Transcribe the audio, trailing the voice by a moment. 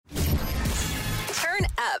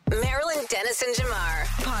up Marilyn Dennis and Jamar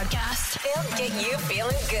podcast. They'll get you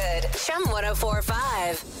feeling good. Chum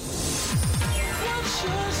 1045.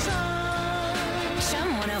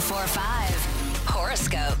 Chum 1045.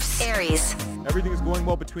 Horoscopes. Aries. Everything is going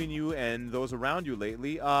well between you and those around you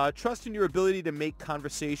lately. Trust in your ability to make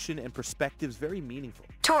conversation and perspectives very meaningful.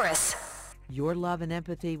 Taurus. Your love and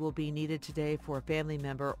empathy will be needed today for a family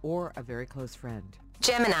member or a very close friend.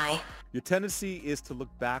 Gemini. Your tendency is to look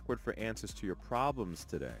backward for answers to your problems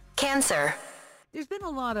today. Cancer. There's been a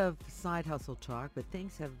lot of side hustle talk, but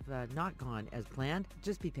things have not gone as planned.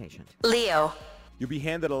 Just be patient. Leo. You'll be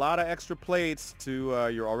handed a lot of extra plates to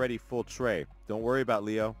your already full tray. Don't worry about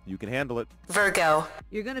Leo. You can handle it. Virgo.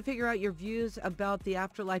 You're going to figure out your views about the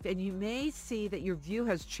afterlife, and you may see that your view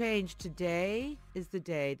has changed. Today is the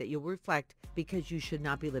day that you'll reflect because you should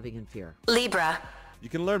not be living in fear. Libra. You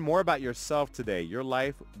can learn more about yourself today. Your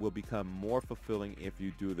life will become more fulfilling if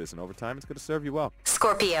you do this, and over time, it's going to serve you well.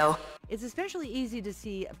 Scorpio. It's especially easy to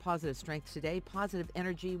see positive strengths today. Positive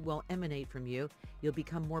energy will emanate from you. You'll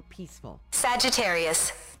become more peaceful.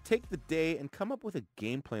 Sagittarius. Take the day and come up with a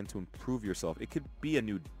game plan to improve yourself. It could be a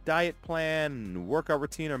new diet plan, new workout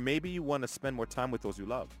routine, or maybe you want to spend more time with those you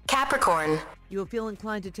love. Capricorn. You'll feel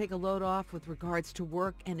inclined to take a load off with regards to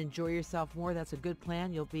work and enjoy yourself more. That's a good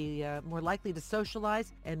plan. You'll be more likely to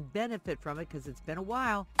socialize and benefit from it because it's been a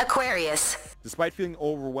while. Aquarius. Despite feeling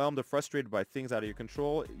overwhelmed or frustrated by things out of your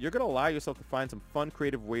control, you're going to allow yourself to find some fun,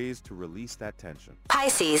 creative ways to release that tension.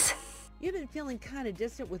 Pisces. You've been feeling kind of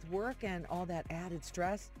distant with work and all that added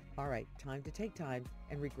stress. All right, time to take time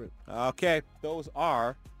and regroup. Okay, those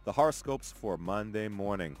are the horoscopes for Monday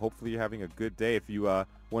morning. Hopefully you're having a good day. If you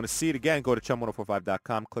want to see it again, go to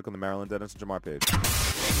chum1045.com, click on the Marilyn Dennis and Jamar page.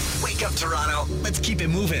 Wake up, Toronto. Let's keep it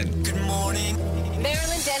moving. Good morning.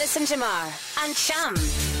 Marilyn Dennis and Jamar on Chum.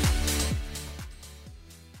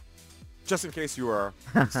 Just in case you are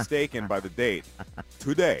mistaken by the date,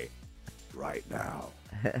 today, right now,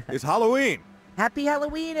 is Halloween. Happy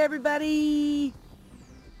Halloween, everybody.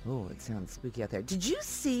 Oh, it sounds spooky out there. Did you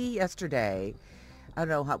see yesterday, I don't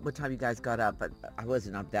know what time you guys got up, but I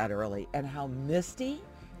wasn't up that early, and how misty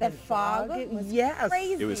The and fog was yes.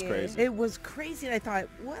 crazy. It was crazy. It was crazy, and I thought,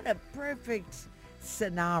 what a perfect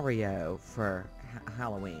scenario for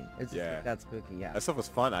Halloween. It's Yeah. That's spooky, yeah. That stuff was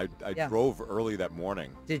fun. I Yeah. drove early that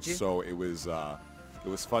morning. Did you? So it was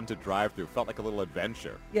fun to drive through. It felt like a little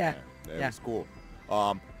adventure. Yeah. It Yeah. was cool.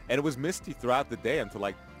 And it was misty throughout the day until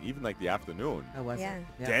even the afternoon. Oh, was Yeah. it?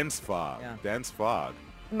 Yeah. Dense fog. Yeah. Dense fog.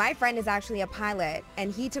 My friend is actually a pilot, and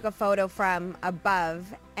he took a photo from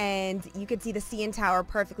above, and you could see the CN Tower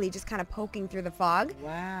perfectly just kind of poking through the fog.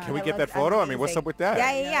 Wow. Can we It get that looked photo? I mean, what's amazing. up with that?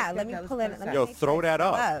 Yeah, Yeah, Let me that was pull it. perfect. Let me Yo, make throw sure that it's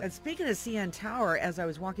up. above. And speaking of CN Tower, as I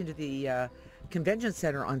was walking to the convention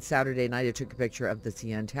center on Saturday night, I took a picture of the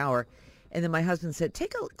CN Tower, and then my husband said,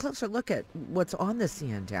 take a closer look at what's on the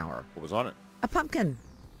CN Tower. What was on it? A pumpkin.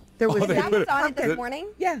 There was Oh, they That put was it- on it this Good. morning?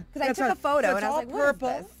 yeah, Because I that's took right. a photo, So it's and I was all like, what is purple.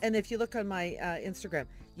 this? And if you look on my Instagram,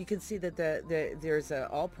 you can see that there's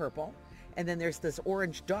all purple, and then there's this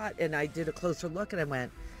orange dot, and I did a closer look, and I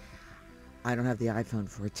went, I don't have the iPhone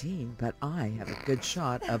 14, but I have a good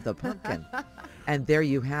shot of the pumpkin. And there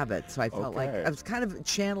you have it. So I felt like Okay. I was kind of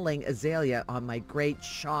channeling Azalea on my great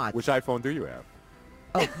shot. Which iPhone do you have?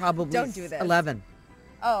 Oh, probably Don't do this. 11.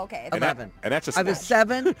 Oh, okay. And that- 11. And that's just I was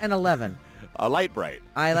 7 and 11. a light bright.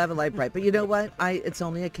 I have a light bright, but you know what? It's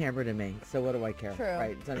only a camera to me, so what do I care? True.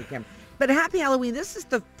 Right? It's only a camera. But happy Halloween! This is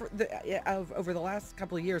over the last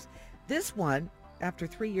couple of years. This one, after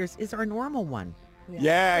 3 years, is our normal one.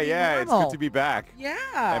 Yeah, Pretty yeah. It's normal. good to be back. Yeah.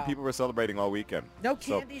 And people were celebrating all weekend. No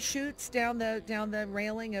So- candy shoots down the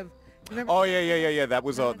railing of. Remember? Oh yeah. That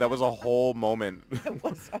was a whole moment It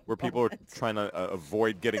was a where people were moment. trying to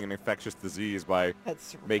avoid getting an infectious disease by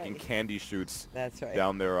That's right. making candy shoots That's right.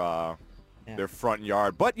 down their Yeah. their front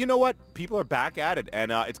yard. But you know what? People are back at it,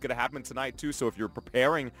 and it's going to happen tonight too. So if you're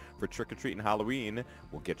preparing for trick or treat and Halloween,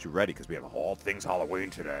 we'll get you ready because we have all things Halloween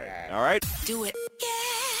today. All right. Do it.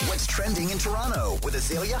 What's trending in Toronto with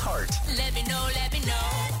Azalea Hart? Let me know, let me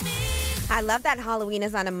know. I love that Halloween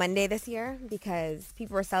is on a Monday this year because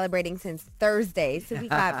people were celebrating since Thursday. So we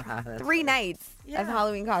got 3 nights Yeah. of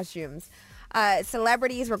Halloween costumes.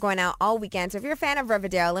 Celebrities were going out all weekend. So if you're a fan of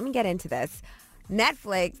Riverdale, let me get into this.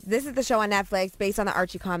 Netflix, this is the show on Netflix based on the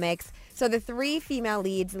Archie comics. So the 3 female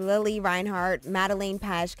leads, Lily Reinhart, Madeleine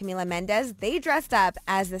Pesch, Camila Mendez, they dressed up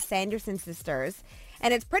as the Sanderson sisters.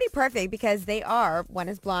 And it's pretty perfect because they are, one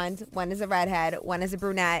is blonde, one is a redhead, one is a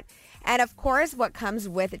brunette. And of course, what comes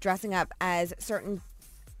with dressing up as certain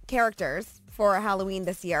characters for Halloween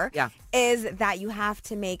this year is that you have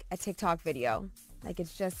to make a TikTok video. Like,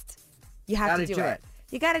 it's just, you have Gotta to do do it. it.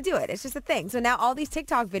 You got to do it. It's just a thing. So now all these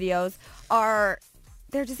TikTok videos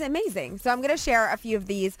they're just amazing. So I'm going to share a few of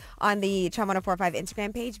these on the Chum 1045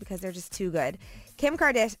 Instagram page because they're just too good. Kim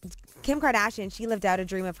Kardashian, she lived out a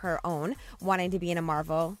dream of her own, wanting to be in a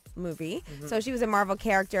Marvel movie. So she was a Marvel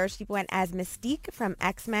character. She went as Mystique from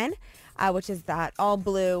X-Men, which is that all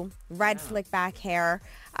blue, red slick back hair,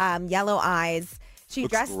 yellow eyes. She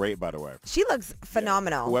Looks great, by the way. She looks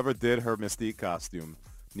phenomenal. Whoever did her Mystique costume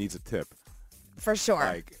needs a tip. For sure.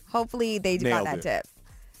 Like, Hopefully they got that tip.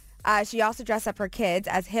 She also dressed up her kids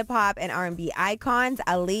as hip-hop and R&B icons,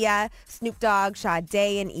 Aaliyah, Snoop Dogg,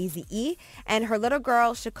 Sade, and Eazy-E. And her little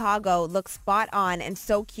girl, Chicago, looks spot on and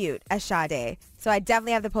so cute as Sade. So I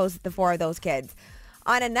definitely have to post the 4 of those kids.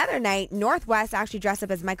 On another night, Northwest actually dressed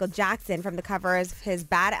up as Michael Jackson from the cover of his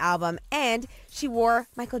Bad album, and she wore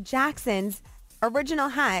Michael Jackson's original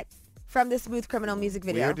hat from the Smooth Criminal music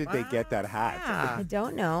video. Where did they get that hat? I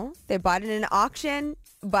don't know. They bought it in an auction,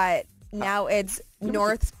 but now it's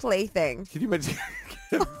North's plaything. Can you imagine?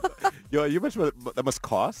 Yo, you imagine what that must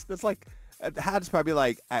cost? That's like, a hat's probably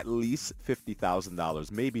like at least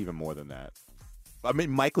 $50,000, maybe even more than that. I mean,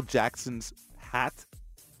 Michael Jackson's hat.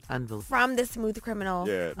 Unbelievable. From the Smooth Criminal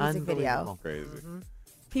music video. Crazy.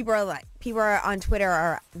 People are on Twitter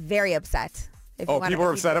are very upset. People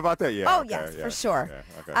are upset about that? Yeah. Oh, okay, yes, yeah, for sure.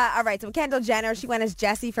 Okay. All right, so Kendall Jenner, she went as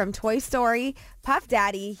Jessie from Toy Story. Puff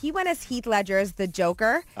Daddy, he went as Heath Ledger as the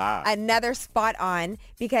Joker. Another spot on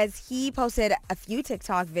because he posted a few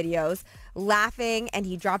TikTok videos laughing and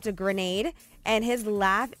he dropped a grenade and his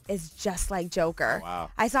laugh is just like Joker. Oh, wow.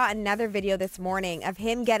 I saw another video this morning of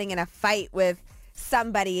him getting in a fight with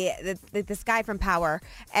somebody, this guy from Power,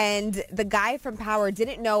 and the guy from Power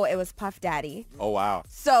didn't know it was Puff Daddy. Oh, wow.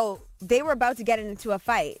 So they were about to get into a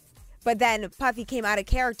fight, but then Puffy came out of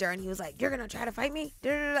character and he was like, "You're gonna try to fight me?"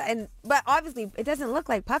 But obviously it doesn't look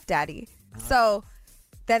like Puff Daddy. So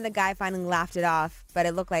then the guy finally laughed it off, but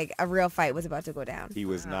it looked like a real fight was about to go down. He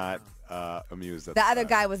was not amused at The other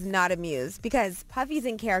guy was not amused because Puffy's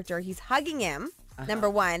in character. He's hugging him, number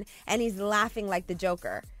one, and he's laughing like the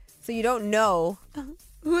Joker. So you don't know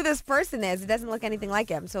who this person is. It doesn't look anything like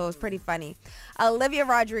him, so it was pretty funny. Olivia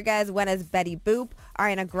Rodriguez went as Betty Boop.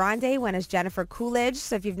 Ariana Grande went as Jennifer Coolidge.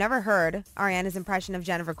 So if you've never heard Ariana's impression of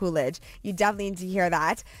Jennifer Coolidge, you definitely need to hear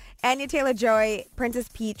that. Anya Taylor-Joy, Princess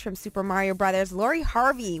Peach from Super Mario Brothers. Lori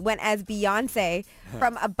Harvey went as Beyonce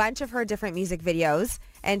from a bunch of her different music videos,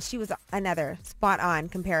 and she was another spot-on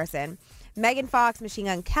comparison. Megan Fox, Machine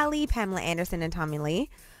Gun Kelly, Pamela Anderson, and Tommy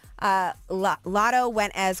Lee. Lotto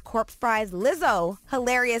went as Corpse Bride. Lizzo,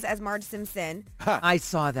 hilarious as Marge Simpson. I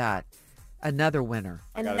saw that. Another winner.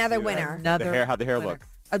 Another winner. How'd the hair winner. look?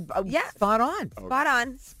 Yeah. Spot on. Spot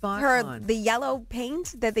on. Spot her, on. The yellow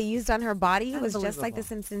paint that they used on her body was just like the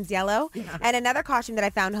Simpsons yellow. And another costume that I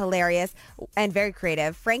found hilarious and very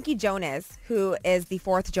creative, Frankie Jonas, who is the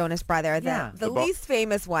 4th Jonas brother, the least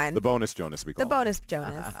famous one. The bonus Jonas, we call The bonus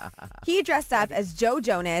Jonas. He dressed up as Joe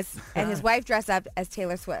Jonas, and his wife dressed up as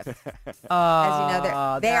Taylor Swift. As you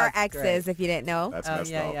know, they are exes, if you didn't know. That's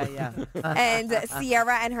messed up. Yeah. And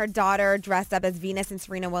Sierra and her daughter dressed up as Venus and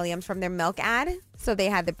Serena Williams from their Milk ad. So they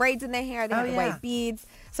had the braids in their hair, they had the white beads.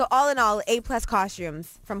 So all in all, A+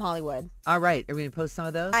 costumes from Hollywood. All right. Are we going to post some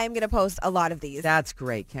of those? I'm going to post a lot of these. That's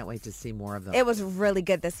great. Can't wait to see more of them. It was really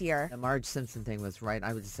good this year. The Marge Simpson thing was right.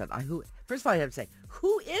 I would just said, first of all, I have to say,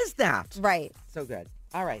 who is that? Right. So good.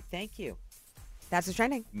 All right. Thank you. That's what's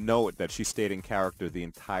trending. Note that she stayed in character the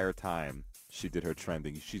entire time she did her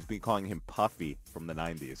trending. She's been calling him Puffy from the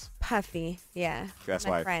 90s. Puffy, yeah. That's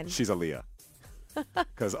my why friend. she's Aaliyah.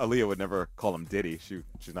 Because Aaliyah would never call him Diddy.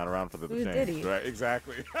 She's not around for the Who's change. Diddy? Right,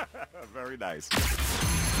 exactly. Very nice.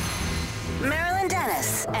 Marilyn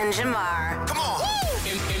Dennis and Jamar. Come on.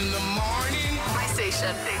 In the morning. My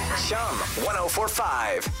station. Chum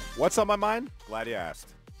 1045. What's on my mind? Glad you asked.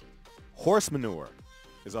 Horse manure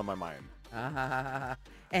is on my mind.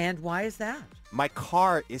 And why is that? My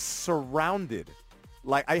car is surrounded.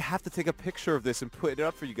 Like, I have to take a picture of this and put it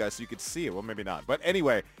up for you guys so you could see it. Well, maybe not. But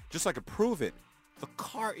anyway, just so I could prove it, the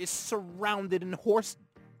car is surrounded in horse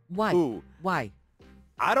Why? poo. Why?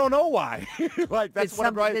 I don't know why. Like, that's what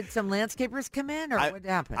I'm right. Did some landscapers come in, or what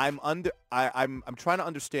happened? I'm trying to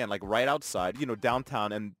understand, like, right outside,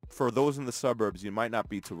 downtown, and for those in the suburbs, you might not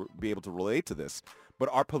be able to relate to this, but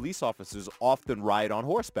our police officers often ride on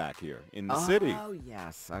horseback here in the city. Oh,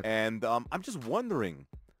 yes. Okay. And I'm just wondering,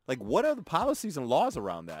 like, what are the policies and laws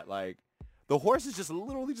around that? Like, the horses just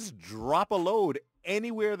literally just drop a load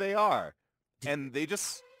anywhere they are, and they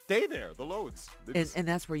just stay there, the loads. And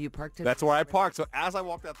that's where you parked it? That's where I parked. So as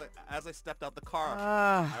I stepped out the car,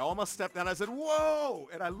 I almost stepped down. I said, whoa!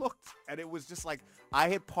 And I looked, and it was just like I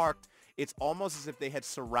had parked it's almost as if they had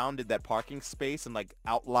surrounded that parking space and like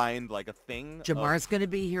outlined like a thing. Jamar's going to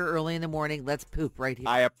be here early in the morning. Let's poop right here.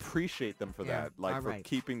 I appreciate them for Yeah, that, like all for right.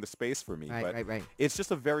 keeping the space for me. Right, but right. it's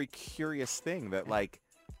just a very curious thing that like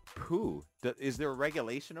poo. Is there a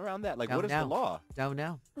regulation around that? Like, Don't what is know. the law? Don't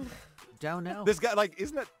know. Don't know. This guy, like,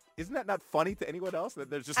 isn't that not funny to anyone else? That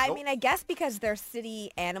there's just I no- mean, I guess because they're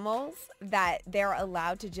city animals that they're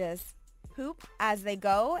allowed to just poop as they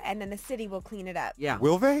go, and then the city will clean it up. Yeah.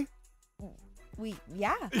 Will they?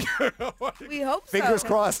 Yeah. We hope so. Fingers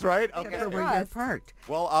crossed, right? Except Okay. for where you're crossed. parked.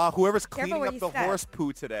 Well, whoever's Careful cleaning where up you the step. horse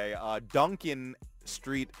poo today, Duncan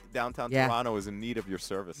Street, downtown Yeah. Toronto, is in need of your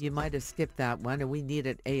service. You might have skipped that one, and we need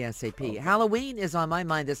it ASAP. Halloween is on my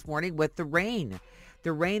mind this morning with the rain.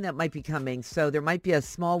 The rain that might be coming. So there might be a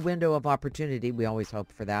small window of opportunity. We always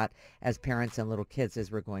hope for that as parents and little kids as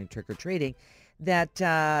we're going trick-or-treating. That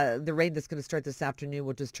the rain that's going to start this afternoon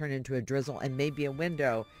will just turn into a drizzle and maybe a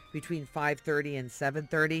window between 5:30 and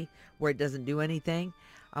 7:30 where it doesn't do anything.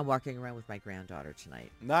 I'm walking around with my granddaughter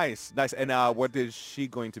tonight. Nice. And what is she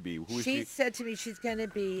going to be? Who is She said to me she's going to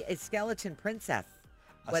be a skeleton princess.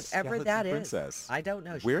 A Whatever skeleton that is. princess. I don't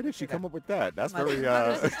know. Where did she come up with that? That's Mother- very,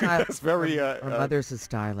 mother's a stylist. that's very Her mother's a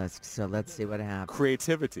stylist, so let's see what happens.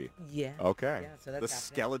 creativity. Yeah. Okay. Yeah, so that's The happening.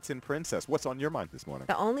 skeleton princess. What's on your mind this morning?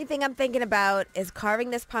 The only thing I'm thinking about is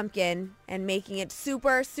carving this pumpkin and making it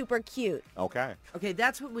super, super cute. Okay. Okay,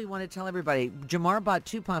 that's what we want to tell everybody. Jamar bought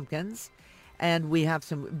 2 pumpkins, and we have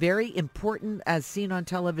some very important, as seen on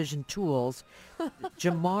television, tools.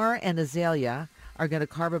 Jamar and Azalea are going to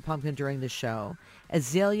carve a pumpkin during the show.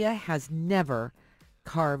 Azalea has never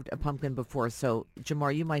carved a pumpkin before, so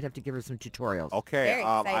Jamar, you might have to give her some tutorials. Okay. Very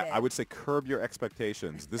I excited. would say curb your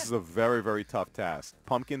expectations. This is a very, very tough task.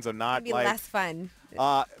 Pumpkins are not It'd be like... less fun. it's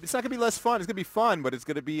not going to be less fun. It's going to be fun, but it's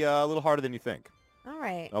going to be a little harder than you think. All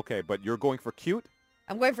right. Okay, but you're going for cute?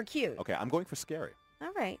 I'm going for cute. Okay, I'm going for scary.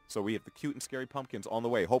 All right. So we have the cute and scary pumpkins on the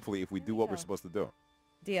way, hopefully, if we do what we're supposed to do.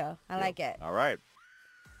 Deal. I like it. All right.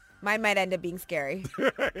 Mine might end up being scary.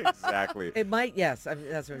 Exactly. It might, yes. I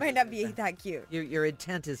mean, that's what Might not be that cute. Your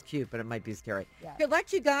intent is cute, but it might be scary. Yeah. Good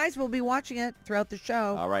luck, you guys. We'll be watching it throughout the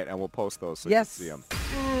show. All right, and we'll post those so Yes. you can see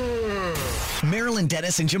them. Marilyn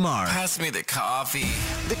Dennis and Jamar. Pass me the coffee.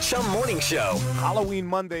 The Chum Morning Show. Halloween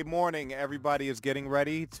Monday morning, everybody is getting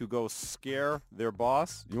ready to go scare their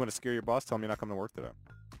boss. You want to scare your boss? Tell me you're not coming to work today.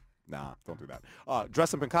 Nah, don't do that.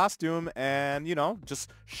 Dress up in costume and,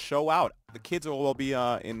 just show out. The kids will be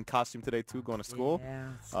in costume today, too, going to school.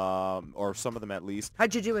 Yes. Or some of them at least.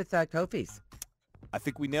 How'd you do with Kofi's? I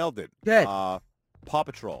think we nailed it. Good. Paw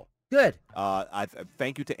Patrol. Good.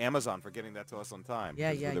 Thank you to Amazon for getting that to us on time.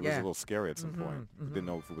 Yeah, 'cause yeah, It was yeah. a little scary at some point. We didn't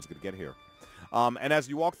know if it was going to get here. And as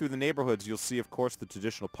you walk through the neighborhoods, you'll see, of course, the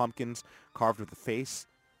traditional pumpkins carved with the face,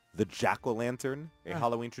 the jack-o'-lantern, a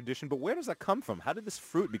Halloween tradition. But where does that come from? How did this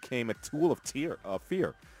fruit become a tool of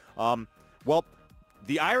fear? Well,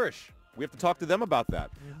 the Irish. We have to talk to them about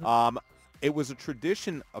that. It was a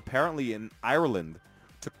tradition, apparently, in Ireland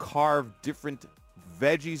to carve different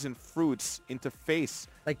veggies and fruits into face.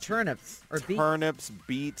 Like turnips or beets. Turnips,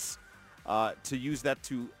 beets, to use that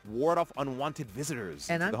to ward off unwanted visitors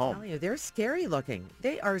And to I'm the home. telling you, they're scary looking.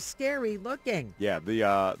 They are scary looking. Yeah,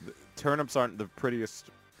 the turnips aren't the prettiest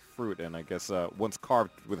fruit, and I guess once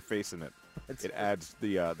carved with a face in it, it adds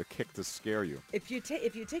the kick to scare you. If you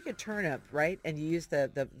take a turnip, right, and you use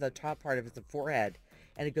the top part of it, the forehead,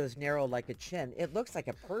 and it goes narrow like a chin, it looks like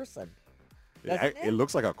a person. Doesn't It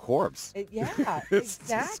looks like a corpse. Yeah, It's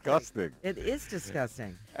exactly. disgusting. It is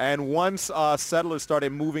disgusting. And once settlers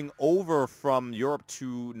started moving over from Europe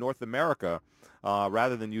to North America,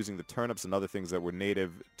 rather than using the turnips and other things that were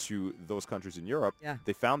native to those countries in Europe, Yeah.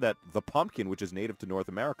 they found that the pumpkin, which is native to North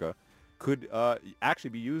America, could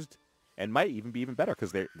actually be used and might even be even better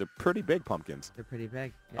because they're pretty big pumpkins. They're pretty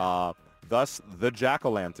big. Yeah. Thus, the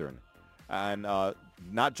jack-o'-lantern. And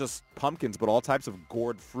not just pumpkins, but all types of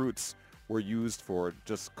gourd fruits were used for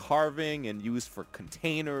just carving and used for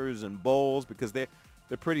containers and bowls because they're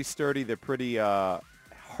pretty sturdy. They're pretty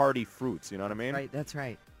hardy fruits. You know what I mean? Right, that's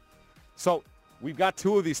right. So we've got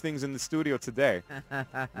 2 of these things in the studio today.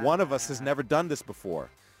 One of us has never done this before.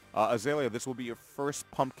 Azalea, this will be your first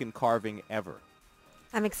pumpkin carving ever.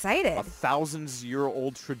 I'm excited. A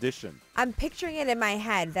 1,000-year-old tradition. I'm picturing it in my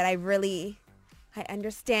head that I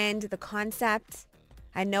understand the concept.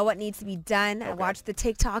 I know what needs to be done. I Okay. watched the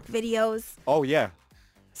TikTok videos. Oh, yeah.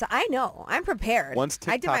 So I know. I'm prepared. Once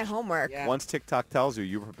I did my TikTok- homework. Yeah. Once TikTok tells you,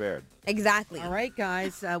 you're prepared. Exactly. All right,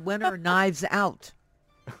 guys. When are knives out?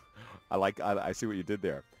 I see what you did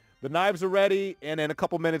there. The knives are ready, and in a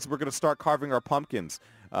couple minutes, we're going to start carving our pumpkins,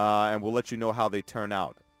 and we'll let you know how they turn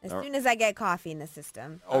out. As soon as I get coffee in the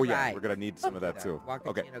system. Oh, yeah. right. We're going to need some of that, too.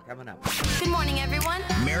 Okay. Walkatino coming up. Good morning, everyone.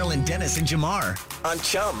 Marilyn Dennis and Jamar on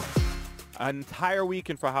Chum. An entire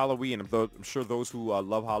weekend for Halloween. I'm sure those who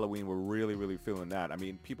love Halloween were really, really feeling that. I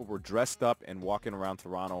mean, people were dressed up and walking around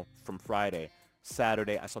Toronto from Friday,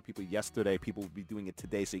 Saturday. I saw people yesterday. People will be doing it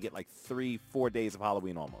today. So you get like 3-4 days of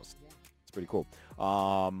Halloween almost. It's pretty cool.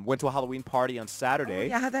 Went to a Halloween party on Saturday.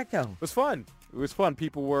 Yeah, how'd that go? It was fun. It was fun.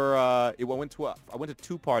 People were. I went to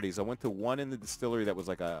 2 parties. I went to one in the distillery that was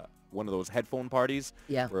like one of those headphone parties.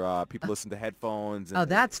 Yeah. Where people listen to headphones. And Oh,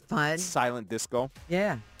 that's fun. silent disco.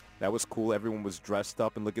 Yeah. That was cool. Everyone was dressed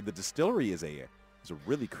up, and look at the distillery is a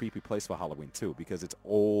really creepy place for Halloween too, because it's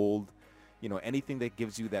old. You know, anything that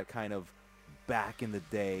gives you that kind of back in the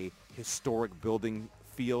day historic building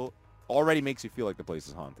feel already makes you feel like the place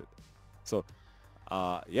is haunted. So,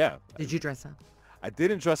 yeah. Did you dress up? I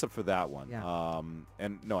didn't dress up for that one. Yeah.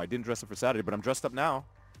 And no, I didn't dress up for Saturday, but I'm dressed up now.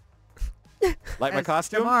 Like my As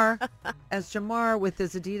costume? as Jamar with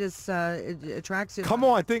his Adidas tracksuit. Come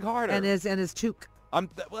on, think harder. And his toque.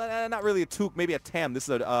 Well, not really a toque, maybe a tam. This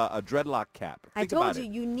is a dreadlock cap. I Think told about you,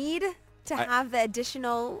 it. you need to have the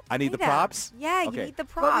additional I need the item. props? Yeah, Okay. you need the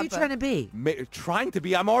prop. What were you trying to be? Trying to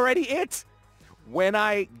be. I'm already it. When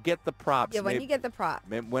I get the props. Yeah, when you get the prop.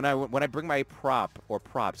 When I bring my prop or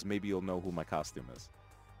props, maybe you'll know who my costume is.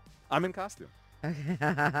 I'm in costume.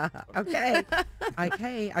 Okay.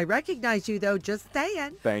 Okay. I recognize you, though. Just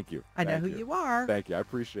saying. Thank you. I know Thank who you. you are. Thank you. I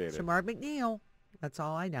appreciate it. Shamar McNeil. That's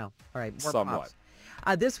all I know. All right. More Somewhat.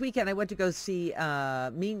 props. This weekend, I went to go see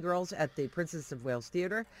Mean Girls at the Princess of Wales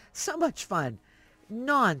Theater. So much fun.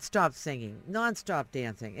 Non-stop singing, non-stop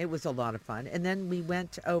dancing. It was a lot of fun. And then we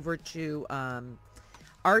went over to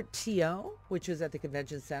RTO, which was at the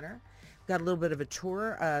convention center. Got a little bit of a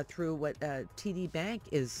tour through what TD Bank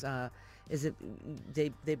is.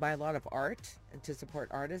 They buy a lot of art to support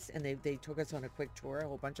artists, and they took us on a quick tour, a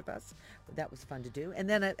whole bunch of us. That was fun to do. And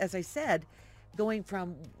then, as I said, going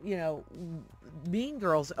from Mean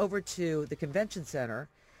Girls over to the convention center,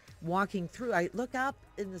 walking through, I look up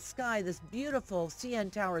in the sky, this beautiful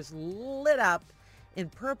CN Tower is lit up in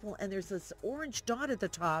purple, and there's this orange dot at the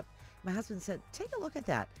top. My husband said, take a look at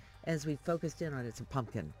that. As we focused in on it, it's a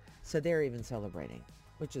pumpkin. So they're even celebrating,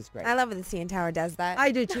 which is great. I love when the CN Tower does that.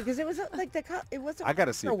 I do too, because it was it wasn't I got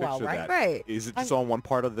to see for a a while, picture right? of that. Right. Is it just on one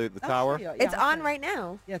part of the I'll tower? show you. Yeah, It's I'll on show right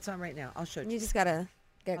now. you. Yeah, it's on right now. I'll show You you. just got to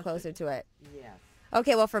get closer to it. Yeah.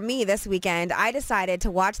 Okay, well, for me this weekend, I decided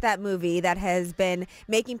to watch that movie that has been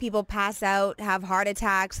making people pass out, have heart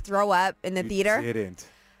attacks, throw up in the theater. You didn't.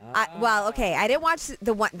 Okay, I didn't watch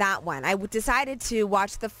that one. I decided to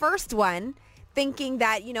watch the first one, thinking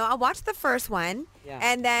that, I'll watch the first one, Yeah.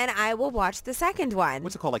 and then I will watch the second one.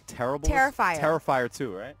 What's it called? Like Terrible? Terrifier. Terrifier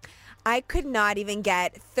 2, right? I could not even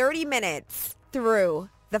get 30 minutes through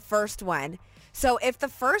the first one. So if the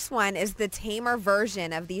first one is the tamer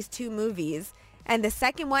version of these two movies, and the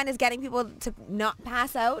second one is getting people to not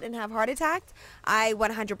pass out and have heart attacks, I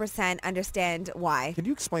 100% understand why. Can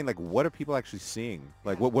you explain, like, what are people actually seeing?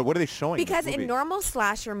 Like, what are they showing? in this Because movie? in normal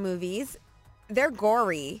slasher movies, they're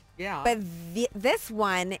gory. Yeah. But this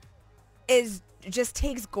one just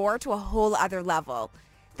takes gore to a whole other level.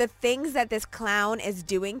 The things that this clown is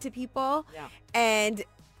doing to people. Yeah. And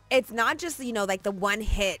it's not just, like the one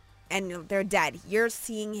hit and they're dead. You're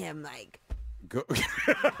seeing him like, Go.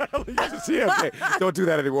 You just see, okay, don't do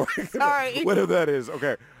that anymore. Sorry. Whatever that is.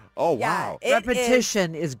 Okay. Oh, yeah, wow. it is-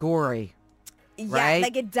 Repetition is gory. yeah, right?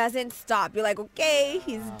 like it doesn't stop. You're like, okay,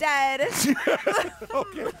 he's dead.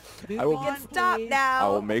 Okay. Move I will- on, Stop please. now. I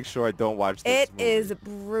will make sure I don't watch this It movie. is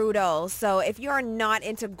brutal. So if you're not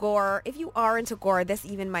into gore, if you are into gore, this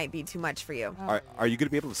even might be too much for you. Are you going to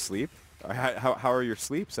be able to sleep? How are your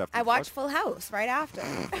sleeps after I you watched Full House right after.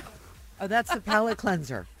 Oh, that's the palate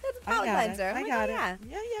cleanser. That's a I palate got it. cleanser. I Oh, got it.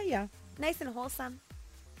 yeah. Yeah. Nice and wholesome.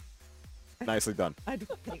 Nicely done. I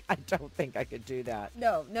don't think I could do that.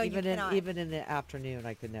 No, even you cannot. even in the afternoon,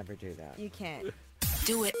 I could never do that. You can't.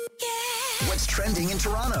 Do it. What's trending in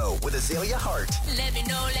Toronto with Azalea Hart? Let me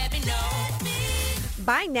know, let me know.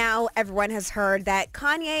 By now, everyone has heard that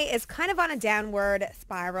Kanye is kind of on a downward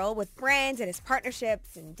spiral with brands and his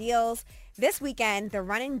partnerships and deals. This weekend, the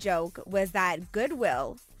running joke was that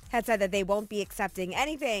Goodwill had said that they won't be accepting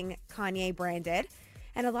anything Kanye branded.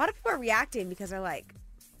 And a lot of people are reacting because they're like,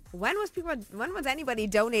 when was anybody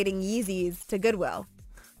donating Yeezys to Goodwill?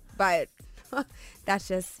 But that's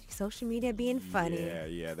just social media being funny.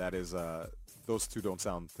 Yeah, that is, those two don't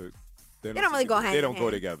sound, they don't really go hand They in don't go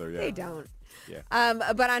hand. together, yeah. They don't. Yeah.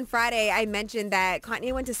 But on Friday, I mentioned that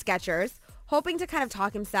Kanye went to Skechers, hoping to kind of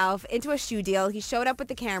talk himself into a shoe deal. He showed up with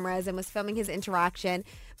the cameras and was filming his interaction,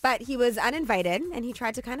 but he was uninvited and he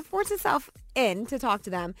tried to kind of force himself in to talk to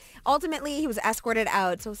them. Ultimately, he was escorted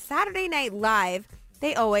out. So Saturday Night Live,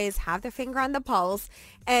 they always have their finger on the pulse,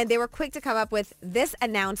 and they were quick to come up with this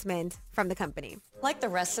announcement from the company. Like the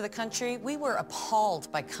rest of the country, we were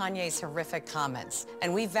appalled by Kanye's horrific comments,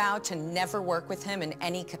 and we vowed to never work with him in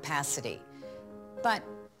any capacity. But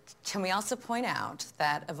can we also point out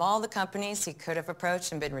that of all the companies he could have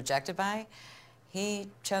approached and been rejected by, he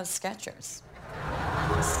chose Skechers.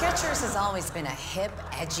 Skechers has always been a hip,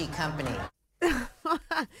 edgy company.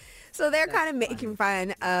 So they're kind of making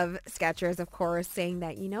fun of Skechers, of course, saying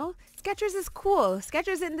that, Skechers is cool.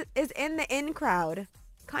 Skechers is in the in crowd.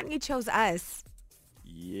 Kanye chose us.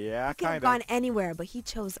 Yeah, He could have kind gone anywhere, but he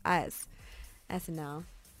chose us. SNL.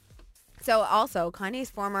 So also, Kanye's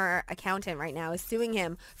former accountant right now is suing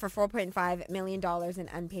him for $4.5 million in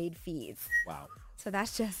unpaid fees. Wow. So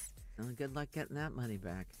that's just Well, good luck getting that money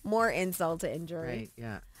back. more insult to injury. Right,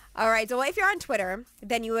 yeah. All right, so if you're on Twitter,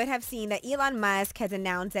 then you would have seen that Elon Musk has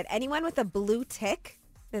announced that anyone with a blue tick,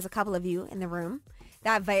 there's a couple of you in the room,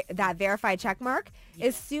 that verified check mark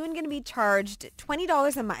is soon going to be charged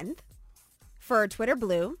 $20 a month for Twitter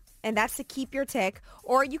Blue, and that's to keep your tick,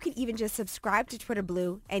 or you can even just subscribe to Twitter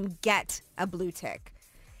Blue and get a blue tick.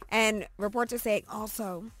 And reports are saying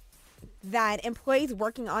also that employees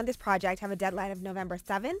working on this project have a deadline of November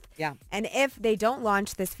 7th. Yeah. And if they don't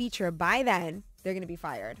launch this feature by then, they're going to be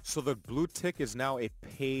fired. So the blue tick is now a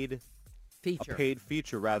paid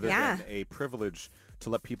feature rather Yeah. than a privilege to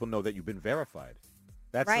let people know that you've been verified.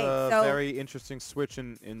 That's Right, a so- very interesting switch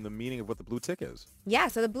in the meaning of what the blue tick is. Yeah,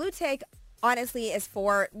 so the blue tick honestly is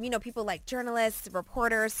for, people like journalists,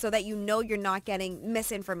 reporters, so that you're not getting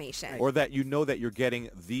misinformation Or that you know that you're getting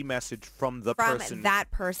the message from the from person that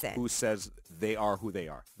person. who says they are who they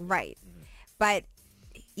are. Right. But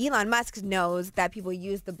Elon Musk knows that people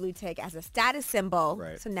use the blue tick as a status symbol.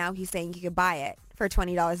 Right. So now he's saying you could buy it for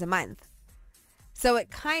 $20 a month. So it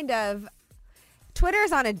kind of, Twitter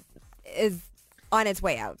is on its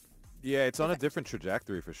way out. Yeah, it's on a different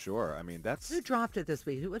trajectory for sure. I mean, that's... Who dropped it this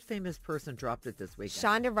week? What famous person dropped it this week?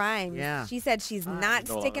 Shonda Rhimes. Yeah. She said she's not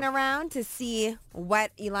no, sticking around to see what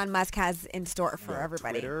Elon Musk has in store for Yeah,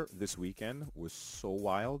 everybody. Twitter this weekend was so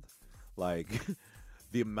wild. Like,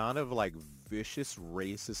 the amount of, vicious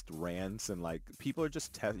racist rants and, people are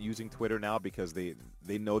just using Twitter now because they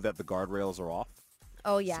know that the guardrails are off.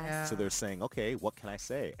 Oh, yes. Yeah. So they're saying, okay, what can I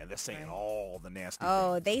say? And they're saying all the nasty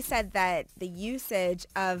Oh, things. they said that the usage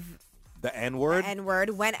of The N-word? the N-word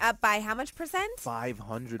went up by how much percent?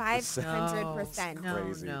 500%. 500%. No,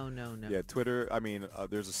 Crazy. no. Yeah, Twitter, I mean,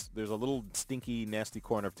 there's a little stinky, nasty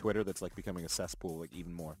corner of Twitter that's, becoming a cesspool,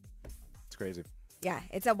 even more. It's crazy. Yeah,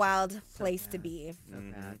 it's a wild place to be. So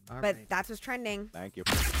bad. All But right. that's what's trending. Thank you.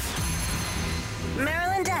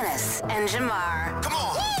 Marilyn Dennis and Jamar. Come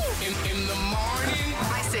on. In the morning.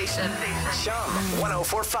 My station. Chum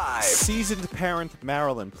 1045. Seasoned parent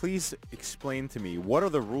Marilyn, please explain to me, what are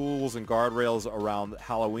the rules and guardrails around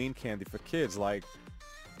Halloween candy for kids?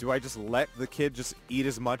 Do I just let the kid just eat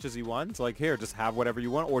as much as he wants? Here, just have whatever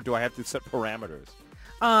you want? Or do I have to set parameters?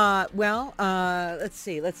 Let's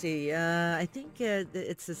see. I think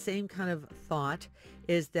it's the same kind of thought,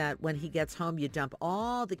 is that when he gets home, you dump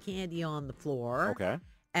all the candy on the floor. Okay.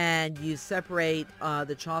 And you separate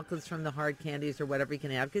the chocolates from the hard candies or whatever he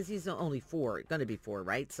can have, because he's only going to be 4,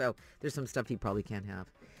 right? So there's some stuff he probably can't have.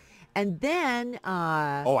 And then,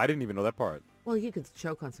 Oh, I didn't even know that part. well, you could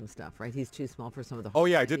choke on some stuff, right? He's too small for some of the. Oh,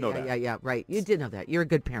 yeah, I did know that. Yeah, right. You did know that. You're a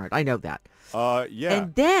good parent. I know that. Yeah.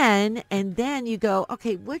 And then you go,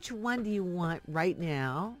 okay, which one do you want right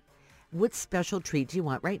now? What special treat do you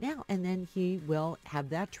want right now? And then he will have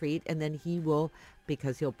that treat, and then he will,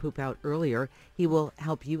 because he'll poop out earlier, he will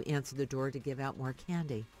help you answer the door to give out more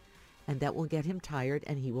candy. And that will get him tired,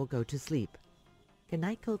 and he will go to sleep. Good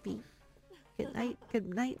night, Kofi.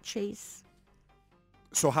 Good night, Chase.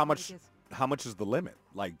 So how much is the limit?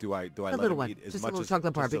 Do I let little him one. eat as Just a much little as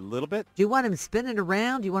chocolate bar. just a little bit? Do you want him spinning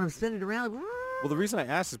around? Well, the reason I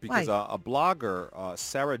asked is because Why? a blogger,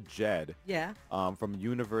 Sarah Jed, Yeah. from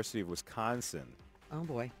University of Wisconsin, Oh,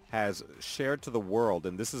 boy. has shared to the world,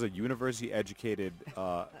 and this is a university-educated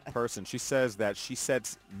person. She says that she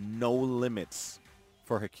sets no limits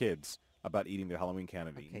for her kids about eating their Halloween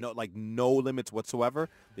candy. Okay. No limits whatsoever.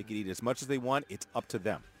 They can eat as much as they want. It's up to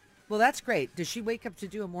them. Well, that's great. Does she wake up to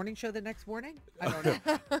do a morning show the next morning? I don't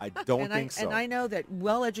know. I don't think so. And I know that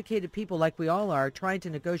well-educated people, like we all are, trying to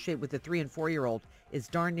negotiate with a 3- and 4-year-old is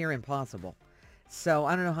darn near impossible. So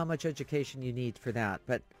I don't know how much education you need for that.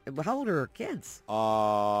 But how old are her kids?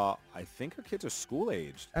 I think her kids are school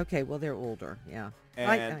aged. Okay, well, they're older. Yeah.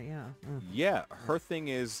 And yeah. Mm. yeah, her thing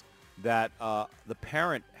is that the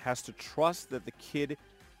parent has to trust that the kid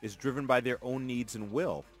is driven by their own needs and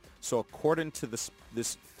will. So according to this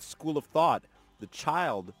school of thought, the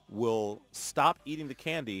child will stop eating the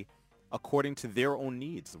candy according to their own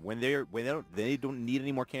needs. When they don't need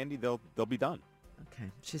any more candy, they'll be done.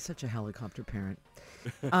 Okay. She's such a helicopter parent.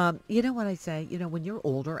 You know what I say? You know, when you're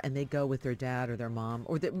older and they go with their dad or their mom,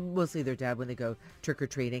 or mostly their dad when they go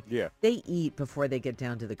trick-or-treating, Yeah. they eat before they get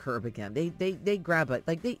down to the curb again. They grab it.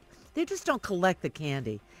 Like, they just don't collect the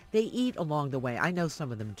candy. They eat along the way. I know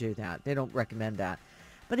some of them do that. They don't recommend that.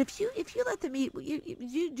 But if you let them eat,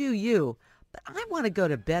 you do you. But I want to go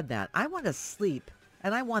to bed I want to sleep,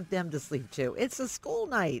 and I want them to sleep too. It's a school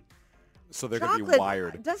night. So they're going to be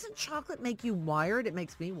wired. Doesn't chocolate make you wired? It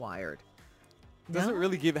makes me wired. Doesn't No?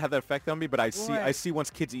 really have that effect on me, but I Boy. see once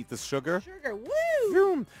kids eat the sugar. Sugar, woo!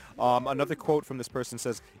 Vroom. Another quote from this person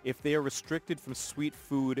says, if they are restricted from sweet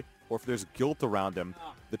food or if there's guilt around them,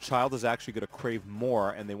 the child is actually going to crave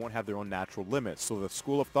more and they won't have their own natural limits. So the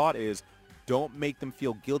school of thought is, don't make them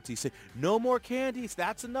feel guilty. Say, no more candies.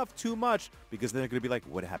 That's enough. Too much. Because then they're going to be like,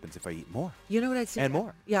 what happens if I eat more? You know what I'd say? And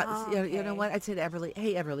more. Yeah, Oh, you know okay. what? I'd say to Everly,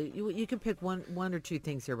 hey, Everly, you can pick one or two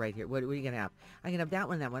things here right here. What are you going to have? I'm going to have that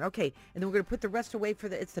one and that one. Okay. And then we're going to put the rest away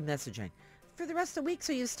it's the messaging. For the rest of the week,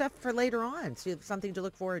 so you have stuff for later on. So you have something to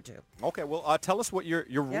look forward to. Okay, well, tell us what your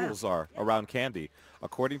rules are around candy.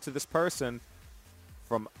 According to this person,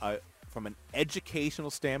 from an educational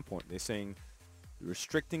standpoint, they're saying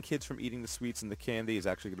restricting kids from eating the sweets and the candy is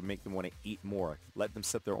actually going to make them want to eat more. Let them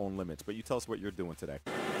set their own limits. But you tell us what you're doing today.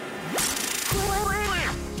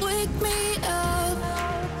 Wake me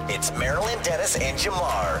up. It's Marilyn Dennis and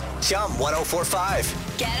Jamar. Chum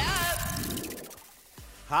 1045. Get up.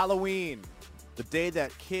 Halloween, the day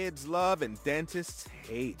that kids love and dentists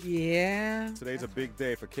hate. Yeah. Today's a big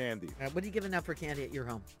day for candy. What are you giving out for candy at your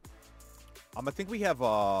home? I think we have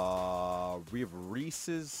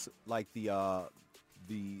Reese's, like the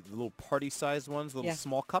little party-sized ones, little Yeah.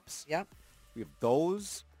 small cups. Yep. We have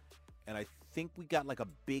those, and I think we got like a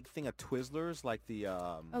big thing of Twizzlers, like the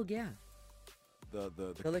Oh, yeah. the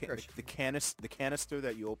licorice. the canister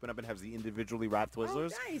that you open up and has the individually wrapped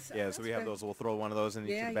Twizzlers. nice. Oh, Yeah, that's so we have good. those. We'll throw one of those in each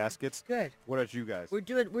Yeah, of the yeah. baskets. Good. What about you guys? We're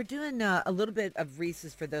doing a little bit of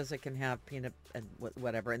Reese's for those that can have peanut and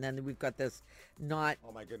whatever, and then we've got this not.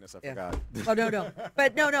 Oh my goodness, I Yeah. forgot. Oh no,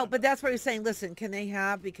 but no, but that's what we're saying. Listen, can they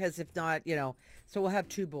have? Because if not, so we'll have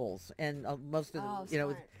two bowls, and most of Oh, the,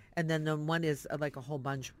 smart. and then the one is like a whole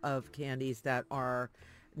bunch of candies that are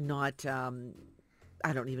not.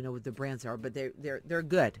 I don't even know what the brands are, but they're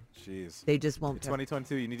good. Jeez. They just won't.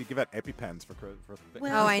 2022, you need to give out EpiPens for Oh,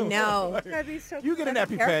 I know. That'd be so You get an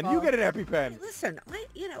clever. EpiPen. careful. You get an EpiPen. Listen,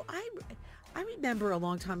 I remember a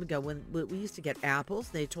long time ago when we used to get apples.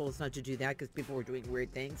 They told us not to do that because people were doing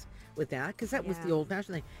weird things with that because that was the Yeah.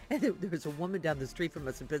 old-fashioned thing. And there was a woman down the street from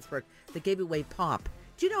us in Pittsburgh that gave away pop.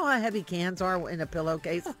 Do you know how heavy cans are in a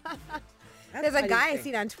pillowcase? That's There's a mighty guy I thing.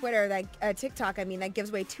 seen on Twitter, TikTok, that gives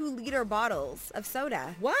away 2-liter bottles of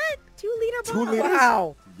soda. What? 2-liter 2 bottles. liters?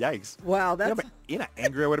 Wow. Yikes. Wow, You know, that's... but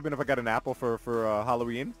angry I would have been if I got an apple for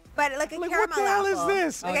Halloween. But like a Like, caramel what the hell is apple.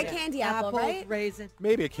 this? Like Oh, a yeah. candy apple, Apples, right? raisin.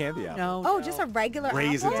 Maybe a candy apple. No. Oh, no. just a regular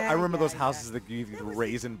Raisins. apple? I remember those yeah, houses that gave you the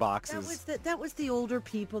raisin boxes. That was the older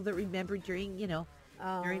people that remembered during,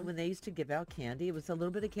 Oh. during when they used to give out candy. It was a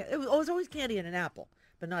little bit of candy. It was always candy in an apple,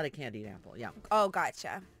 but not a candied apple. Yeah. Oh,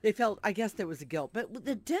 gotcha. They felt, I guess there was a guilt. But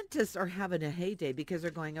the dentists are having a heyday because they're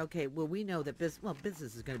going, okay, well, we know that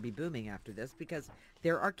business is going to be booming after this because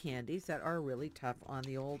there are candies that are really tough on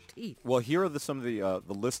the old teeth. Well, here are some of the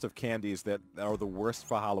list of candies that are the worst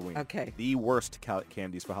for Halloween. Okay. The worst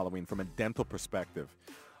candies for Halloween from a dental perspective.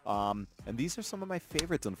 And these are some of my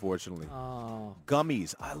favorites, unfortunately. Oh.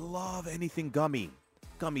 Gummies. I love anything gummy.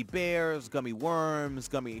 Gummy bears, gummy worms,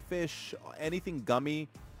 gummy fish, anything gummy.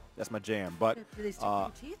 That's my jam. But Do they stick to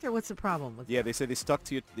your teeth, or what's the problem with yeah, they say they stick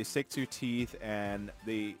to your teeth, and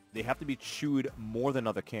they have to be chewed more than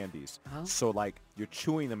other candies. Oh. So like you're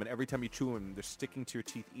chewing them, and every time you chew them, they're sticking to your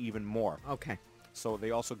teeth even more. Okay. So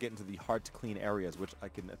they also get into the hard to clean areas, which I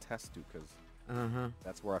can attest to because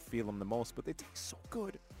that's where I feel them the most. But they taste so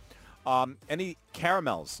good. Any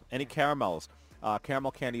caramels?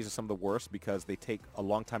 Caramel candies are some of the worst because they take a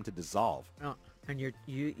long time to dissolve. Oh, and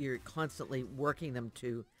you're constantly working them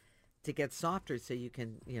to get softer so you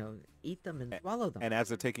can, eat them and swallow them. And as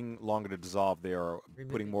they're taking longer to dissolve, they are Removing-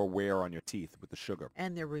 putting more wear on your teeth with the sugar.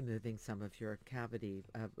 And they're removing some of your cavity,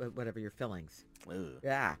 whatever your fillings. Ugh.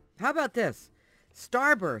 Yeah. How about this?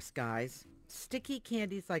 Starburst, guys. sticky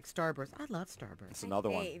candies like Starburst. I love Starburst. It's another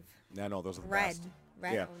one. fave. No, those are the Red. best.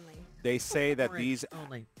 Red Yeah. only. They say that Orange these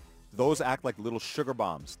only. those act like little sugar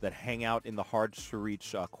bombs that hang out in the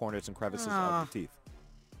hard-to-reach corners and crevices of the teeth.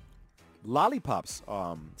 Lollipops,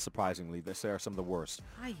 surprisingly, they say are some of the worst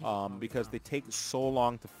I hate because they take so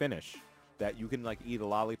long to finish that you can like eat a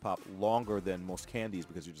lollipop longer than most candies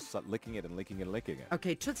because you just start licking it and licking it and licking it.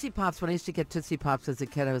 Okay, Tootsie Pops. When I used to get Tootsie Pops as a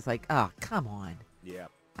kid, I was like, oh, come on. Yeah.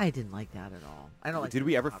 I didn't like that at all. I don't like. Did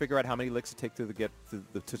we ever figure out how many licks it take to get to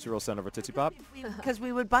the Tootsie Roll center of a Tootsie Pop? Because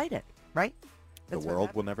we would bite it, right? The That's what world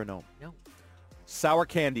happened. will never know. No. Sour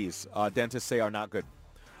candies, dentists say, are not good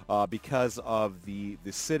because of the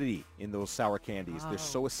acidity in those sour candies. They're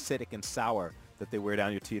so acidic and sour that they wear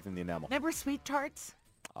down your teeth and the enamel. Remember Sweet Tarts?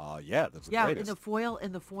 Yeah, that's the Yeah, greatest. in the foil.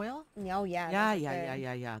 In the foil. Oh, yeah. Yeah, those are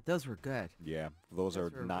yeah, good. yeah. Those were good. Yeah, those are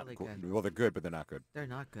were not really good. good. Well, they're good, but they're not good. They're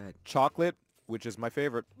not good. Chocolate, which is my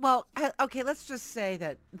favorite. Well, okay, let's just say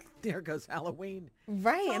that there goes Halloween.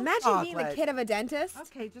 Right. Oh, Imagine being the chocolate. kid of a dentist.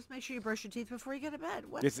 Okay, just make sure you brush your teeth before you go to bed.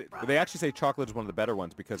 What's It's, the problem? they actually say chocolate is one of the better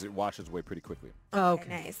ones because it washes away pretty quickly.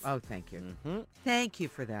 Okay. nice. Oh, thank you. Thank you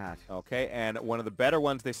for that. Okay, and one of the better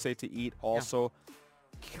ones they say to eat also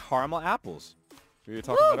caramel apples. We were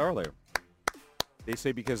talking about earlier. They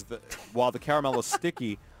say because while the caramel is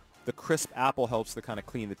sticky, the crisp apple helps to kind of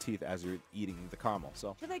clean the teeth as you're eating the caramel.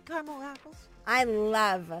 So Do you like caramel apples? I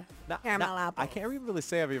love Not- caramel not- apples. I can't really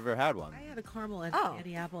say I've ever had one. I had a caramel and Oh.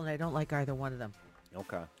 candy apple, and I don't like either one of them.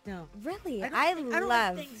 Okay. No. Really? I don't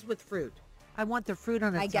love. like things with fruit. I want the fruit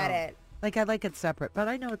on its I get own. it. Like, I like it separate, but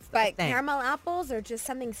I know it's But the thing. caramel apples are just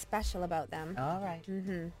something special about them. All right.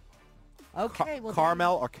 Mm-hmm. Okay. Well,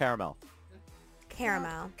 Caramel or caramel?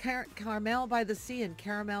 Caramel. Caramel by the sea and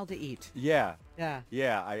caramel to eat. Yeah. Yeah.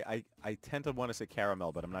 Yeah, I tend to want to say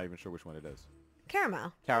caramel, but I'm not even sure which one it is.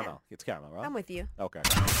 Caramel. Caramel. It's caramel, right? I'm with you. Okay.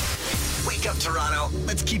 Wake up, Toronto.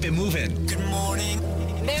 Let's keep it moving. Good morning.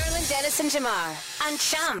 Marilyn Dennis and Jamar on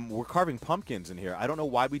Chum. We're carving pumpkins in here. I don't know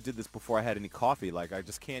why we did this before I had any coffee. Like, I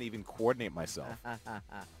just can't even coordinate myself.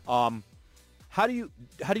 How do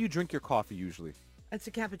you drink your coffee usually? It's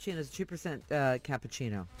a cappuccino. It's 2%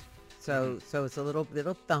 cappuccino. So it's a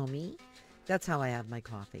little foamy. That's how I have my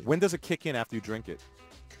coffee. When does it kick in after you drink it?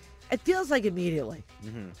 It feels like immediately.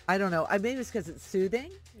 I don't know. Maybe it's because it's soothing,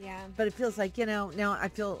 Yeah. but it feels like, now I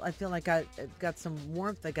feel like I got some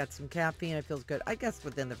warmth. I got some caffeine. It feels good. I guess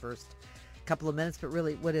within the first couple of minutes, but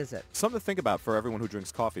really, what is it? Something to think about for everyone who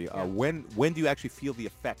drinks coffee. When do you actually feel the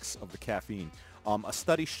effects of the caffeine? A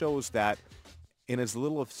study shows that in as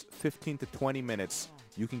little as 15 to 20 minutes,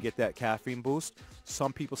 you can get that caffeine boost.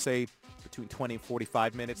 Some people say between 20 and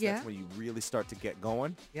 45 minutes, Yeah. that's when you really start to get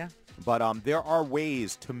going. Yeah. But there are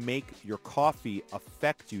ways to make your coffee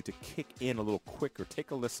affect you to kick in a little quicker.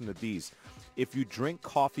 Take a listen to these. If you drink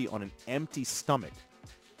coffee on an empty stomach,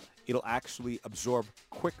 it'll actually absorb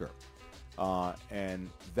quicker. And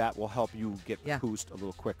that will help you get Yeah. boost a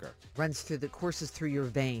little quicker. Courses through your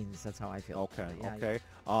veins. That's how I feel. Okay, Yeah, okay.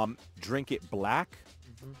 Drink it black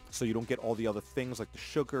so you don't get all the other things like the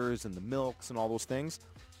sugars and the milks and all those things.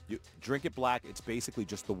 You drink it black. It's basically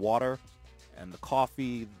just the water and the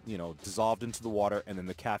coffee, dissolved into the water, and then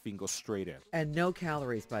the caffeine goes straight in. And no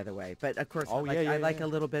calories, by the way. But of course, Oh, I yeah, like yeah. a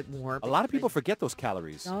little bit more. A lot of because people forget those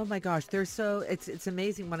calories. Oh my gosh, they're so it's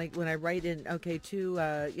amazing when I write in two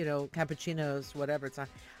cappuccinos, whatever, it's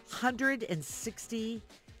 160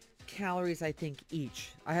 calories I think each.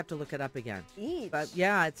 I have to look it up again. Each. But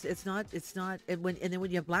yeah, it's not and then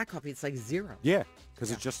when you have black coffee it's like zero. Yeah,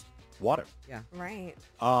 because it's just water. Yeah. Right.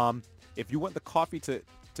 If you want the coffee to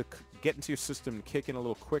get into your system and kick in a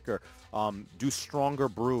little quicker, do stronger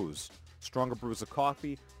brews. Stronger brews of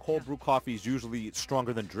coffee. Cold brew coffee is usually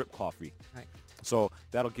stronger than drip coffee. Right. So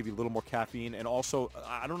that'll give you a little more caffeine. And also,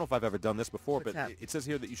 I don't know if I've ever done this before, What's but that? it says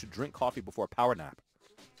here that you should drink coffee before a power nap.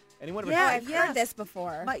 Anyone ever Yeah, done I've yes. heard this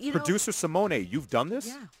before. But Producer Simone, you've done this?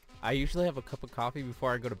 yeah. I usually have a cup of coffee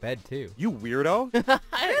before I go to bed, too. You weirdo.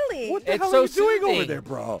 Really? What the It's hell so are you doing over soothing. there,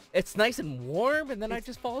 bro? It's nice and warm, and then I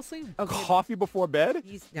just fall asleep. Okay. Coffee before bed?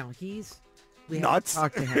 We Nuts.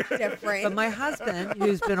 have to talk to him. Different. But my husband,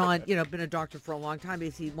 who's been been a doctor for a long time,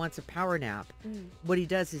 is he wants a power nap. What he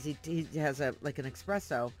does is he has an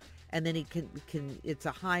espresso, and then he can it's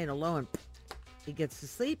a high and a low, and he gets to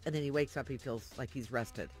sleep, and then he wakes up, he feels like he's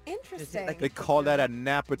rested. Interesting. like They call that a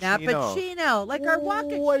nappuccino. Nappuccino, like our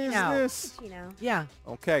walking. What is this? Yeah.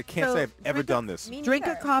 Okay, can't So say I've ever drink a- done this. Me Drink a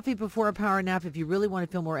neither. coffee before a power nap. If you really want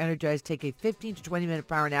to feel more energized, take a 15 to 20 minute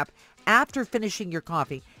power nap after finishing your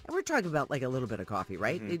coffee, and we're talking about like a little bit of coffee,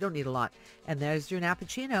 right? You don't need a lot. And there's your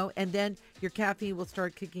Nappuccino, and then your caffeine will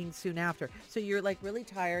start kicking soon after. So you're like really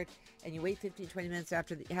tired, and you wait 15, 20 minutes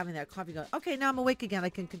after having that coffee going, okay, now I'm awake again. I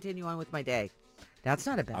can continue on with my day. That's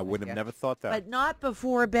not a bad I would have idea. never thought that. But not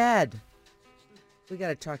before bed. We got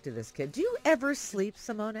to talk to this kid. Do you ever sleep,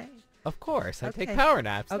 Simone? Of course. I Okay. take power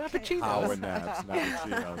naps. Okay. Nappuccinos. Power naps,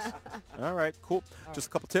 Nappuccinos. All right, cool. Just a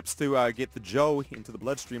couple tips to get the Joe into the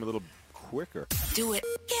bloodstream a little quicker. Do it.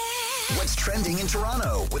 What's trending in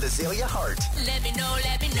Toronto with Azalea Hart? Let me know,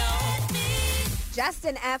 let me know. Just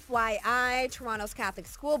an FYI, Toronto's Catholic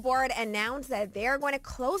School Board announced that they're going to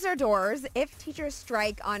close their doors if teachers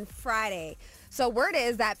strike on Friday. So word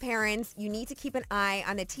is that parents, you need to keep an eye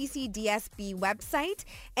on the TCDSB website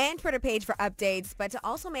and Twitter page for updates, but to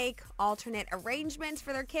also make alternate arrangements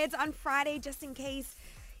for their kids on Friday just in case.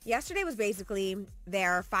 Yesterday was basically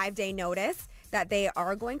their 5-day notice that they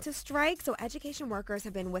are going to strike. So education workers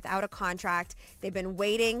have been without a contract. They've been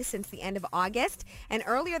waiting since the end of August. And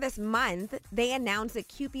earlier this month, they announced that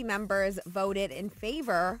CUPE members voted in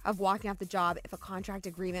favor of walking off the job if a contract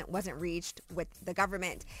agreement wasn't reached with the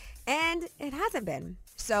government. And it hasn't been.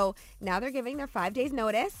 So now they're giving their 5 days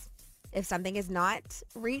notice. If something is not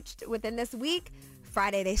reached within this week,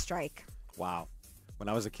 Friday they strike. Wow. When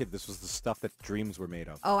I was a kid, this was the stuff that dreams were made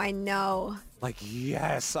of. Oh, I know. Like,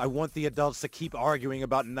 yes, I want the adults to keep arguing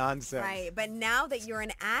about nonsense. Right. But now that you're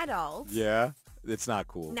an adult, Yeah, it's not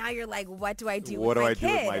cool. now you're like, what do I do What with do my I kid?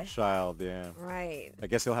 do with my child? Yeah. Right. I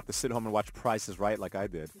guess he'll have to sit home and watch Price is Right like I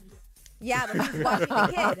did. Yeah, but who's watching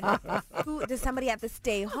the kid? Does somebody have to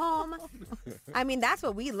stay home? I mean, that's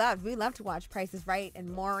what we loved. We loved to watch Price is Right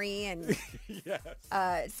and Maury and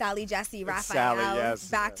Sally, Jesse, Raphael Sally, yes.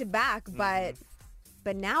 back to back.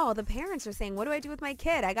 But now all the parents are saying, what do I do with my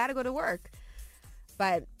kid? I got to go to work.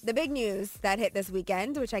 But the big news that hit this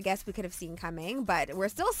weekend, which I guess we could have seen coming, but we're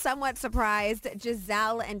still somewhat surprised,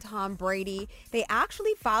 Giselle and Tom Brady, they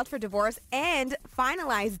actually filed for divorce and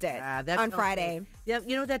finalized it That on tells Friday. me- Yeah,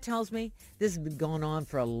 you know what that tells me? This has been going on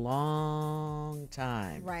for a long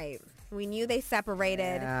time. Right. We knew they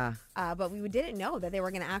separated, Yeah. but we didn't know that they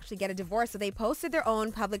were going to actually get a divorce. So they posted their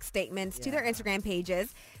own public statements to their Instagram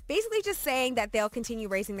pages, basically just saying that they'll continue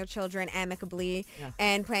raising their children amicably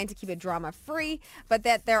and plan to keep it drama-free, but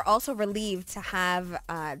that they're also relieved to have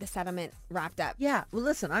the settlement wrapped up. Yeah. Well,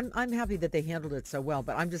 listen, I'm happy that they handled it so well,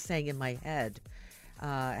 but I'm just saying in my head,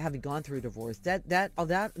 having gone through divorce, that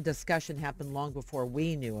discussion happened long before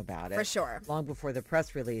we knew about it. For sure. Long before the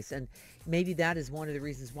press release. And maybe that is one of the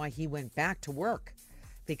reasons why he went back to work.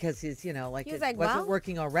 Because he's, He was it like, wasn't well,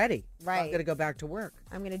 working already. So I'm right. going to go back to work.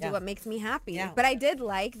 I'm going to do Yeah. what makes me happy. Yeah. But I did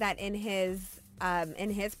like that in his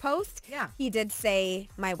post, Yeah. he did say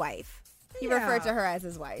my wife. He referred to her as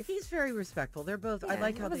his wife. He's very respectful. They're both, I Yeah,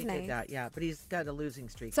 like that how they was did nice. that. Yeah. But he's got a losing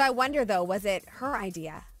streak. So I wonder, though, was it her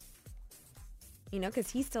idea?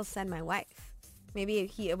 Because he still said my wife.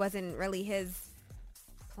 Maybe it wasn't really his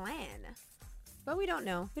plan. But we don't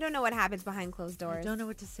know. We don't know what happens behind closed I doors. don't know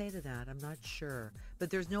what to say to that. I'm not sure. But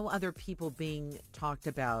there's no other people being talked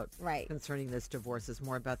about Right. concerning this divorce. It's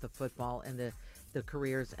more about the football and the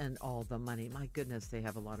careers and all the money. My goodness, they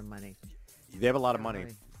have a lot of money. They have a lot of money.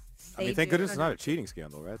 Really. I mean, They thank do. goodness it's not a cheating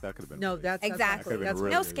scandal, right? That could have been. No, really- that's Exactly. been That's,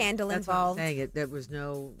 really- No scandal that's what I'm involved. saying. There was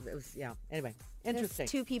no. It was Anyway, There's interesting.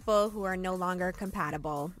 two people who are no longer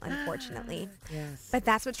compatible, unfortunately. Yes. But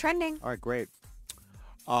that's what's trending. All right, great.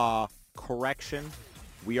 Correction.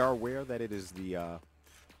 We are aware that it is the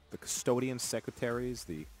custodian secretaries,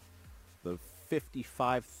 the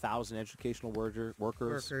 55,000 educational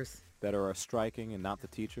workers that are striking, and not the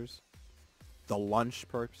teachers. The lunch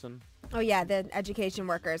person, Oh, yeah, the education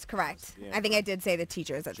workers, correct. Yeah. I think I did say the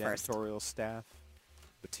teachers at first. janitorial staff.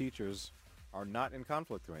 The teachers are not in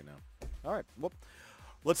conflict right now. All right. Well,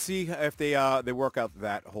 let's see if they work out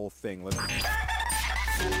that whole thing.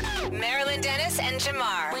 Marilyn Dennis and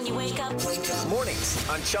Jamar. When you wake up. Mornings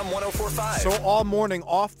on Chum 104.5. So all morning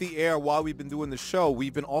off the air while we've been doing the show,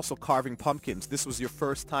 we've been also carving pumpkins. This was your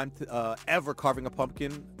first time ever carving a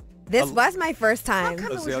pumpkin? This was my first How time. come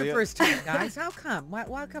it was Azalea? your first time, guys? How come?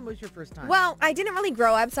 Why come it was your first time? Well, I didn't really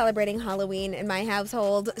grow up celebrating Halloween in my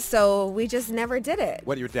household, so we just never did it.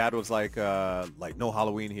 What, your dad was like no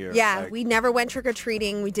Halloween here? Yeah, like, we never went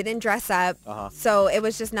trick-or-treating. We didn't dress up. Uh-huh. So it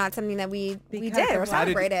was just not something that we Because did or of-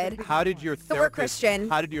 celebrated. How did your So we're therapist? Christian.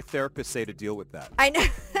 How did your therapist say to deal with that? I know.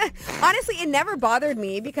 Honestly, it never bothered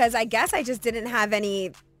me because I guess I just didn't have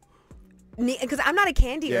any, because I'm not a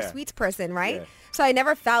candy or Yeah. sweets person, right? Yeah. So I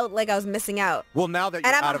never felt like I was missing out. Well, now that And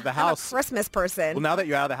you're out of the I'm house, a Christmas person. well, now that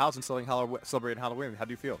you're out of the house and celebrating Halloween, how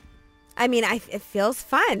do you feel? I mean, it feels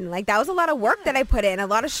fun. Like, that was a lot of work that I put in, a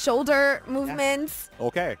lot of shoulder movements.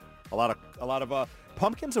 Okay. A lot of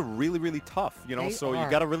pumpkins are really, really tough, you know, They so are. you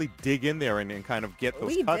got to really dig in there and kind of get those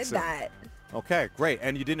We cuts did that. in. Okay, great.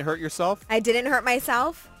 And you didn't hurt yourself? I didn't hurt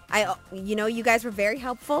myself. You guys were very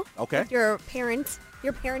helpful. Okay. With your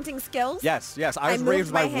parenting skills. Yes. I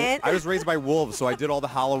moved my hand. I was raised by wolves, so I did all the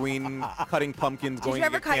Halloween cutting pumpkins, Did going you to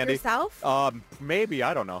ever get cut candy. yourself? Maybe,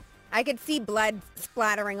 I don't know. I could see blood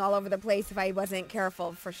splattering all over the place if I wasn't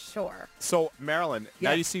careful, for sure. So, Marilyn,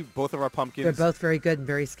 now Yes. you see both of our pumpkins They're both very good and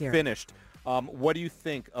very scary. finished. What do you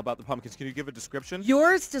think about the pumpkins? Can you give a description?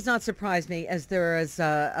 Yours does not surprise me, as there is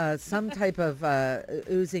some type of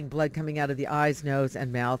oozing blood coming out of the eyes, nose,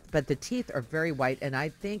 and mouth. But the teeth are very white, and I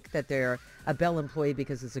think that they're a Bell employee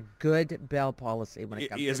because it's a good Bell policy when it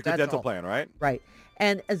comes He to has a good that's dental all. plan, right? Right.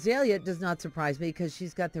 And Azalea does not surprise me because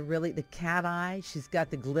she's got the cat eye. She's got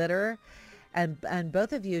the glitter. And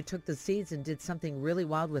both of you took the seeds and did something really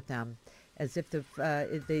wild with them, as if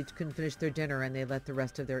they couldn't finish their dinner and they let the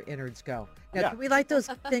rest of their innards go. Now, Yeah. can we light those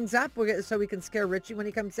things up so we can scare Richie when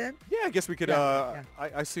he comes in? Yeah, I guess we could. Yeah.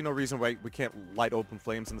 I see no reason why we can't light open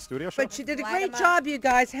flames in the studio. Sure. But you did a Light great 'em up. job, you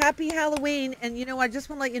guys. Happy Halloween. And, I just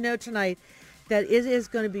want to let you know tonight that it is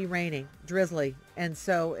going to be raining, drizzly. And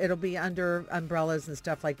so it'll be under umbrellas and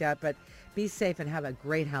stuff like that. But be safe and have a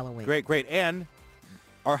great Halloween. Great. And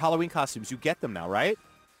our Halloween costumes, you get them now, right?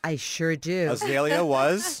 I sure do. Azalea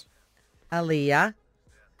was. Aaliyah.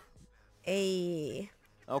 Hey,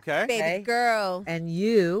 Okay. baby Okay. girl. And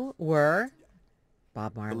you were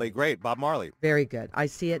Bob The Marley. late great Bob Marley. Very good. I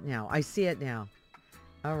see it now.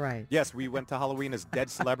 All right. Yes, we went to Halloween as dead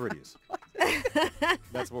celebrities.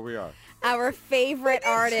 That's what we are. Our favorite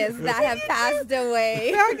artists that have passed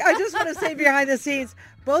away. I just want to say behind the scenes,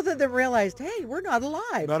 both of them realized, hey, we're not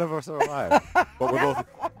alive. None of us are alive, but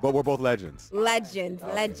we're both legends. Legends.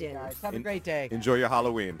 Have a great day. Enjoy your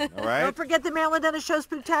Halloween. All right. Don't forget the Marilyn Dennis Show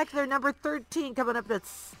Spectacular number 13 coming up at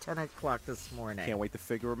 10 o'clock this morning. Can't wait to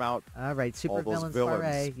figure them out. All right, Super All those Villain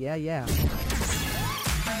villains. Soiree. Yeah.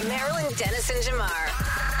 Marilyn Dennis and Jamar.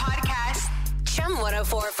 Podcast. Chum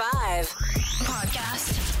 1045.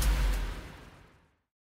 Podcast.